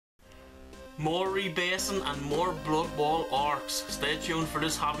more rebasing and more Blood Bowl Orcs. Stay tuned for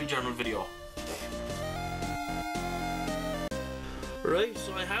this hobby journal video. Right,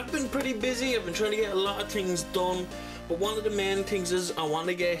 so I have been pretty busy. I've been trying to get a lot of things done, but one of the main things is I want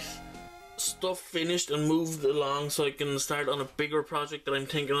to get stuff finished and moved along so I can start on a bigger project that I'm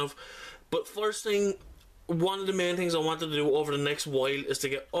thinking of. But first thing, one of the main things I wanted to do over the next while is to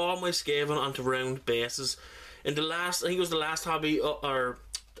get all my Skaven onto round bases. In the last, I think it was the last hobby, I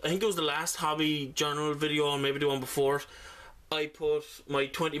think it was the last hobby journal video, or maybe the one before it, I put my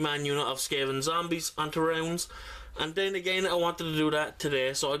 20-man unit of Skaven zombies onto rounds, and then again I wanted to do that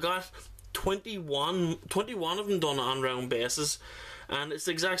today, so I got 21 of them done on round bases, and it's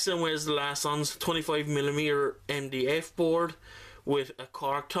the exact same way as the last ones. 25mm MDF board with a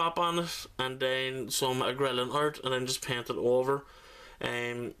cork top on it, and then some Agrellan art, and then just painted over.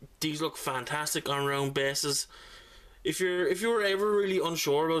 These look fantastic on round bases. If you were ever really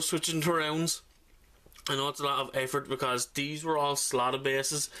unsure about switching to rounds, I know it's a lot of effort because these were all slotted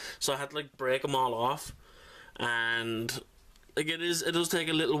bases, so I had to like break them all off, and like it does take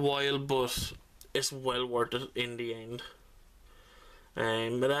a little while, but it's well worth it in the end.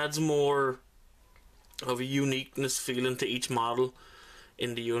 It adds more of a uniqueness feeling to each model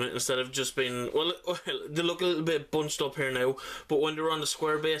in the unit, instead of just being, well, they look a little bit bunched up here now, but when they were on the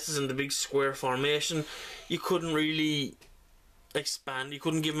square bases in the big square formation, you couldn't really expand, you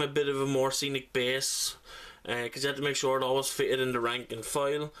couldn't give them a bit of a more scenic base, because you had to make sure it always fitted in the rank and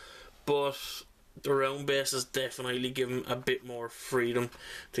file. But the round bases definitely give them a bit more freedom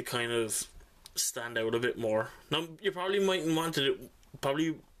to kind of stand out a bit more. Now, you probably mightn't want to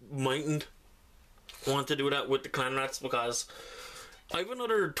do that with the clan rats, because I have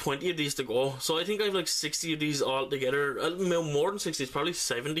another 20 of these to go, so I think I have like 60 of these all together. More than 60, it's probably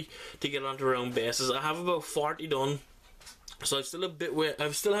 70 to get onto round bases. I have about 40 done, so I still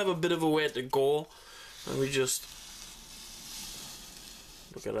have a bit of a way to go. Let me just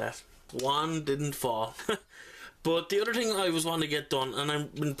look at that. One didn't fall. But the other thing I was wanting to get done, and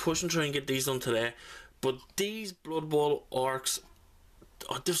I've been pushing to try and get these done today, but these Blood Bowl Orcs,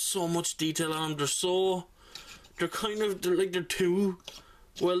 there's so much detail on them. They're too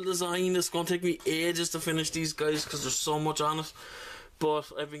well designed. It's going to take me ages to finish these guys because there's so much on it.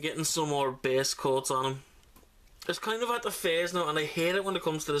 But I've been getting some more base coats on them. It's kind of at the phase now, and I hate it when it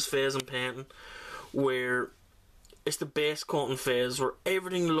comes to this phase in painting, where it's the base coating phase where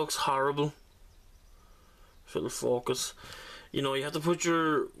everything looks horrible. If it'll focus. You know, you have to put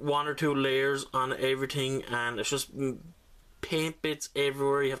your 1 or 2 layers on everything, and it's just paint bits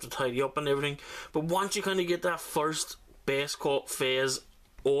everywhere. You have to tidy up and everything. But once you kind of get that first base coat phase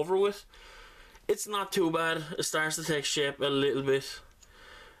over with, it's not too bad. It starts to take shape a little bit.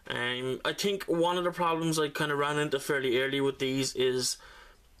 I think one of the problems I kind of ran into fairly early with these is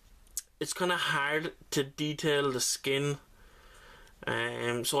it's kind of hard to detail the skin.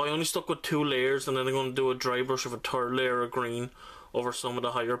 So I only stuck with 2 layers, and then I'm going to do a dry brush of a 3rd layer of green over some of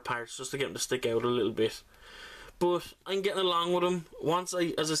the higher parts just to get them to stick out a little bit. But I'm getting along with them. Once I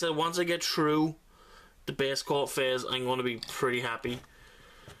get through the base coat phase, I'm going to be pretty happy.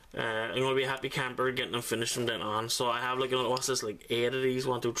 I'm going to be a happy camper getting them finished from then on. So I have like, what's this, like 8 of these?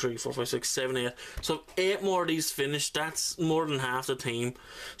 1, 2, 3, 4, 5, 6, 7, 8. So 8 more of these finished. That's more than half the team.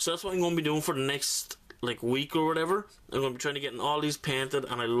 So that's what I'm going to be doing for the next like week or whatever. I'm going to be trying to get all these painted,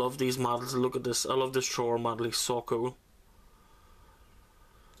 and I love these models. Look at this. I love this thrower model. He's so cool.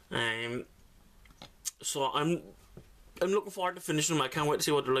 So I'm looking forward to finishing them. I can't wait to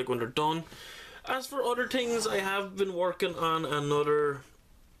see what they're like when they're done. As for other things, I have been working on another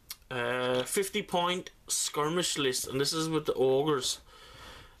 50-point skirmish list, and this is with the ogres.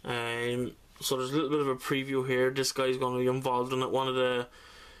 So there's a little bit of a preview here. This guy's going to be involved in it.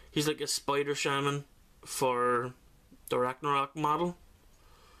 He's like a spider shaman for the Ragnarok model,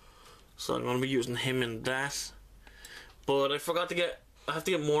 so I'm going to be using him in that. But I have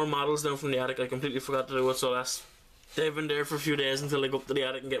to get more models down from the attic. I completely forgot to do it, so they've been there for a few days until I go up to the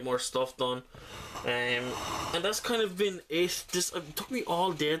attic and get more stuff done. And that's kind of been it. It took me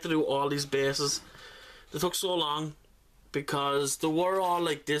all day to do all these bases. It took so long because they were all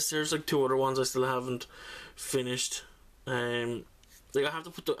like this. There's like 2 other ones I still haven't finished. Like I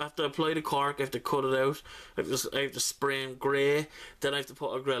have to apply the cork. I have to cut it out. I have to spray in grey. Then I have to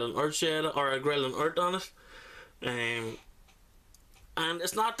put Agrellan art shade or Agrellan art on it. And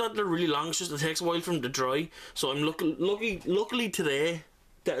it's not that they're really long, it's just it takes a while for them to dry. So I'm luckily today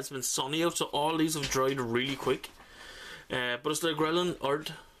that it's been sunny out, so all these have dried really quick. But it's the Agrellan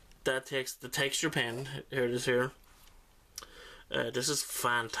art that takes the texture pen. Here it is here. This is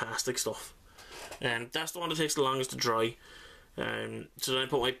fantastic stuff. And that's the one that takes the longest to dry. So then I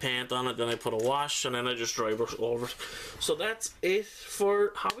put my paint on it, then I put a wash, and then I just dry brush over it. So that's it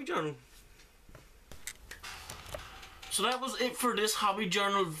for Hobby Journal. So that was it for this Hobby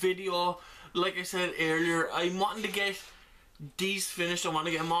Journal video. Like I said earlier, I'm wanting to get these finished. I want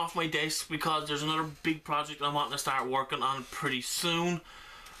to get them off my desk because there's another big project I'm wanting to start working on pretty soon.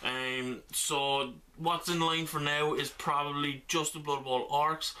 So what's in line for now is probably just the Blood Bowl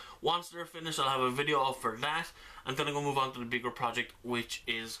Orcs. Once they're finished, I'll have a video up for that, and then I'm going to move on to the bigger project, which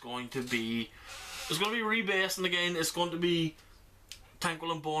is going to be rebasing again. It's going to be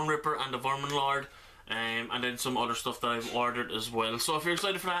Tankwill and Bone Ripper and the Vermin Lord, and then some other stuff that I've ordered as well. So if you're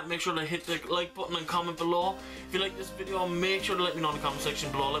excited for that, make sure to hit the like button and comment below. If you like this video, make sure to let me know in the comment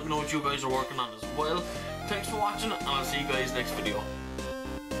section below. Let me know what you guys are working on as well. Thanks for watching, and I'll see you guys next video.